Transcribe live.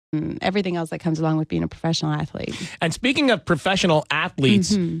everything else that comes along with being a professional athlete. And speaking of professional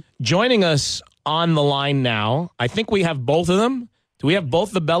athletes, joining us on the line now, I think we have both of them. Do we have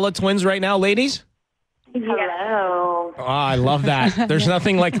both the Bella twins right now, ladies? Hello. Oh, I love that. There's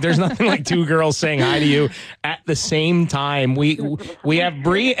nothing like two girls saying hi to you at the same time. We have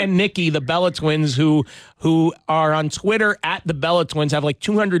Bree and Nikki, the Bella twins, who are on Twitter at the Bella twins, have like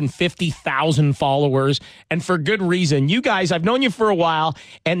 250,000 followers, and for good reason. You guys, I've known you for a while,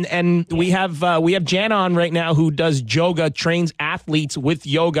 and we have Jana on right now who does yoga, trains athletes with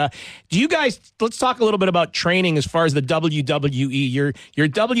yoga. Do you guys? Let's talk a little bit about training as far as the WWE. You're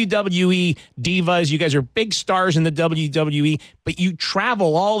WWE divas. You guys are big stars in the WWE, but you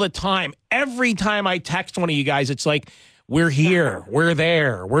travel all the time. Every time I text one of you guys, it's like, we're here, we're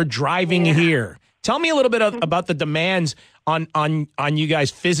there, we're driving here. Tell me a little bit about the demands on you guys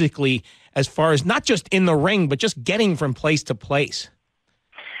physically, as far as not just in the ring, but just getting from place to place.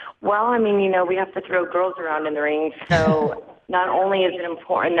 Well, I mean, we have to throw girls around in the ring, so not only is it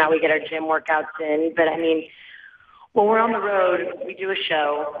important that we get our gym workouts in, but I mean, when we're on the road, we do a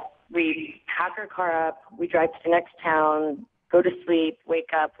show. We pack our car up, we drive to the next town, go to sleep, wake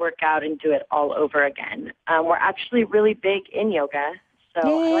up, work out, and do it all over again. We're actually really big in yoga,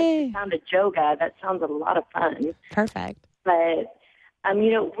 so I like the sound of yoga. That sounds a lot of fun. Perfect. But,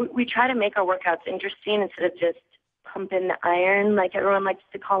 we try to make our workouts interesting instead of just pumping the iron, like everyone likes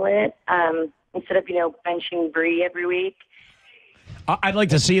to call it, instead of, benching Bree every week. I'd like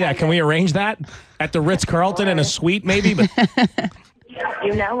to see that. Can we arrange that at the Ritz-Carlton in a suite maybe? But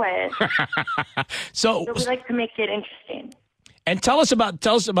You know it. So we like to make it interesting. And tell us about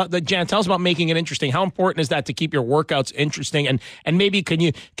making it interesting. How important is that to keep your workouts interesting? And maybe can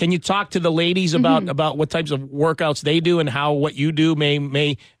you talk to the ladies about what types of workouts they do and how what you do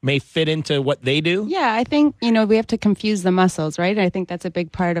may fit into what they do? Yeah, I think we have to confuse the muscles, right? I think that's a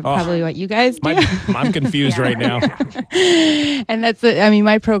big part of probably what you guys do. I'm confused right now. And that's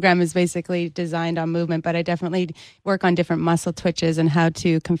my program is basically designed on movement, but I definitely work on different muscle twitches and how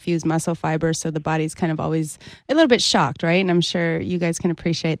to confuse muscle fibers so the body's kind of always a little bit shocked, right? And I'm sure you guys can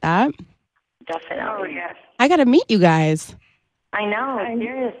appreciate that. Definitely. Oh, yes. I got to meet you guys. I know,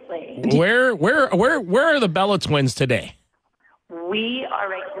 seriously. Where are the Bella twins today? We are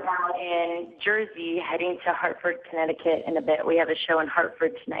right now in Jersey, heading to Hartford, Connecticut in a bit. We have a show in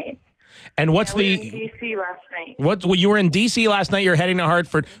Hartford tonight. And what's we were in D.C. last night. You were in D.C. last night. You're heading to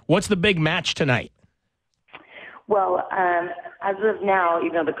Hartford. What's the big match tonight? Well, as of now,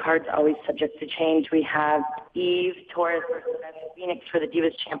 even though the card's always subject to change, we have Eve Torres versus Phoenix for the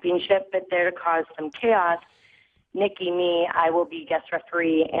Divas Championship, but there to cause some chaos, Nikki, me, I will be guest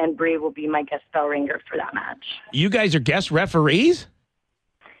referee, and Bree will be my guest bell ringer for that match. You guys are guest referees?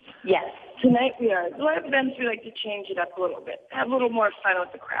 Yes. Tonight we are. A lot of events we like to change it up a little bit, have a little more fun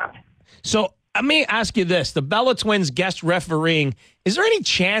with the crowd. So let me ask you this. The Bella Twins guest refereeing, is there any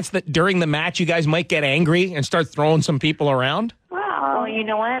chance that during the match you guys might get angry and start throwing some people around? Well, you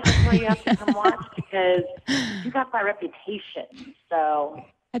know what? That's why you have to come watch because you got my reputation. So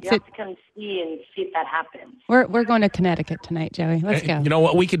you have to come see if that happens. We're going to Connecticut tonight, Joey. Let's go. You know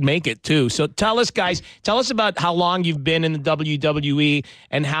what? We could make it too. So tell us, guys. Tell us about how long you've been in the WWE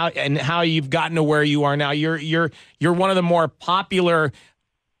and how you've gotten to where you are now. You're one of the more popular.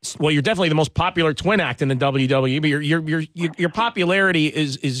 Well, you're definitely the most popular twin act in the WWE, but your popularity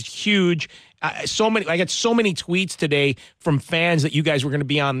is huge. I get so many tweets today from fans that you guys were going to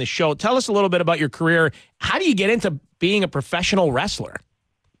be on the show. Tell us a little bit about your career. How do you get into being a professional wrestler?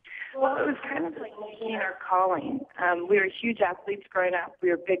 Well, it was kind of like making our calling. We were huge athletes growing up. We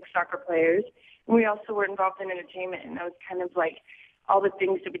were big soccer players. And we also were involved in entertainment, and that was kind of like all the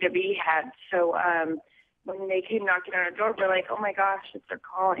things WWE had. So when they came knocking on our door, we're like, oh my gosh, it's our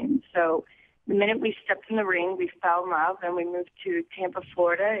calling. So the minute we stepped in the ring, we fell in love, and we moved to Tampa,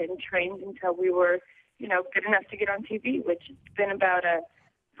 Florida, and trained until we were, good enough to get on TV, which has been about a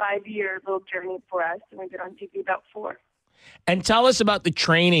 5-year little journey for us, and we've been on TV about 4. And tell us about the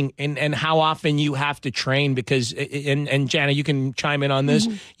training and how often you have to train because, and Jana, you can chime in on this.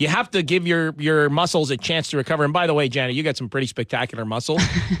 Mm-hmm. You have to give your muscles a chance to recover. And by the way, Jana, you got some pretty spectacular muscles.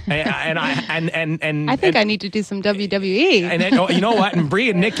 I think I need to do some WWE. And then, you know what? And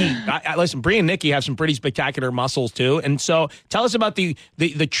Bree and Nikki, Bree and Nikki have some pretty spectacular muscles too. And so tell us about the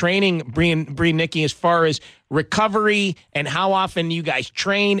training, Bree and Nikki, as far as recovery and how often you guys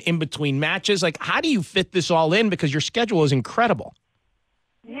train in between matches. Like, how do you fit this all in? Because your schedule is incredible.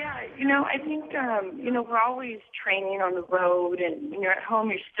 Yeah, I think, we're always training on the road, and when you're at home,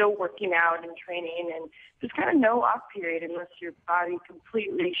 you're still working out and training, and there's kind of no off period unless your body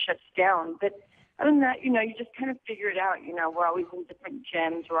completely shuts down. But other than that, you just kind of figure it out. We're always in different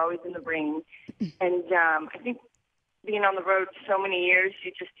gyms. We're always in the ring. And I think being on the road so many years,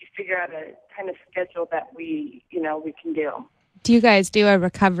 you figure out a kind of schedule that we can do. Do you guys do a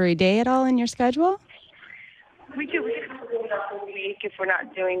recovery day at all in your schedule? We do. We do a week if we're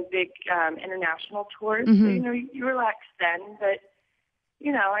not doing big international tours. Mm-hmm. So, you relax then. But,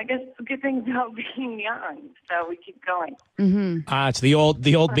 I guess the good thing about being young, so we keep going. Mm-hmm. It's the old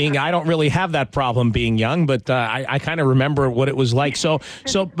being. I don't really have that problem being young, but I kind of remember what it was like. So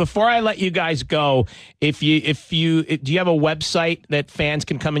before I let you guys go, do you have a website that fans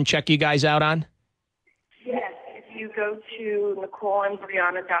can come and check you guys out on? Yes, if you go to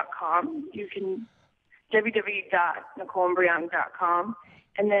NicoleandBrianna.com, you can www.NicoleandBrianna.com.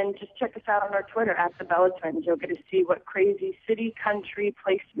 And then just check us out on our Twitter at the Bella Twins. You'll get to see what crazy city, country,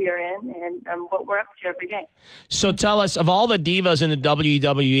 place we are in and what we're up to every day. So tell us, of all the divas in the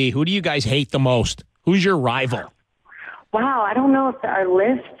WWE, who do you guys hate the most? Who's your rival? Wow, I don't know if our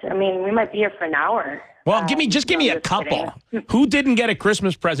list, I mean, we might be here for an hour. Well, give me a couple. Who didn't get a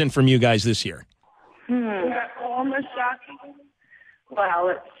Christmas present from you guys this year? Cole Nostocking. Well,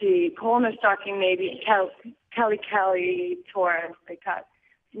 let's see. Cole Nostocking, maybe. Kelly Torres. They cut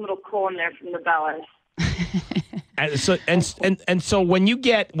a little cool in there from the Bellas. and so when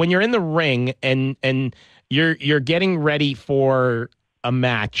you're in the ring and you're getting ready for a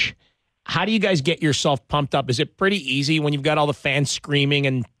match, how do you guys get yourself pumped up? Is it pretty easy when you've got all the fans screaming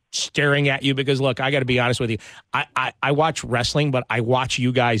and staring at you? Because look, I got to be honest with you. I watch wrestling, but I watch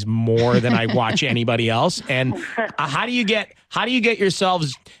you guys more than I watch anybody else. And how do you get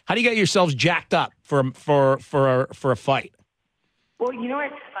yourselves jacked up for a fight? Well,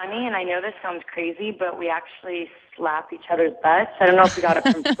 it's funny, and I know this sounds crazy, but we actually slap each other's butts. I don't know if we got it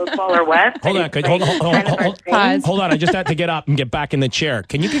from football or what. Hold on. Hold on. I just had to get up and get back in the chair.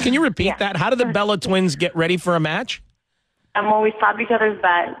 Can you repeat that? How do the Bella Twins get ready for a match? Well, we slap each other's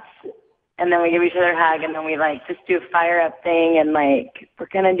butts, and then we give each other a hug, and then we just do a fire up thing, and we're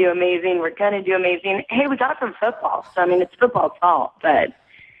gonna do amazing. We're gonna do amazing. Hey, we got it from football, so I mean it's football's fault, but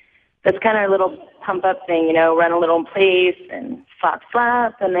that's kind of our little pump up thing, run a little in place and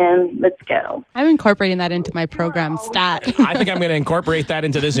slap, and then let's go. I'm incorporating that into my program stat. I think I'm going to incorporate that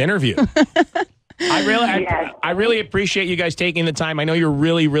into this interview. I really appreciate you guys taking the time. I know you're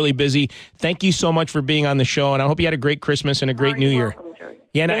really, really busy. Thank you so much for being on the show, and I hope you had a great Christmas and a great New Year.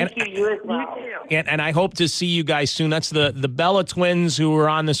 Yeah, Thank you. You as well. And I hope to see you guys soon. That's the Bella Twins who were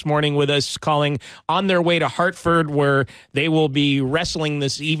on this morning with us, calling on their way to Hartford, where they will be wrestling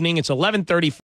this evening. It's 11:30.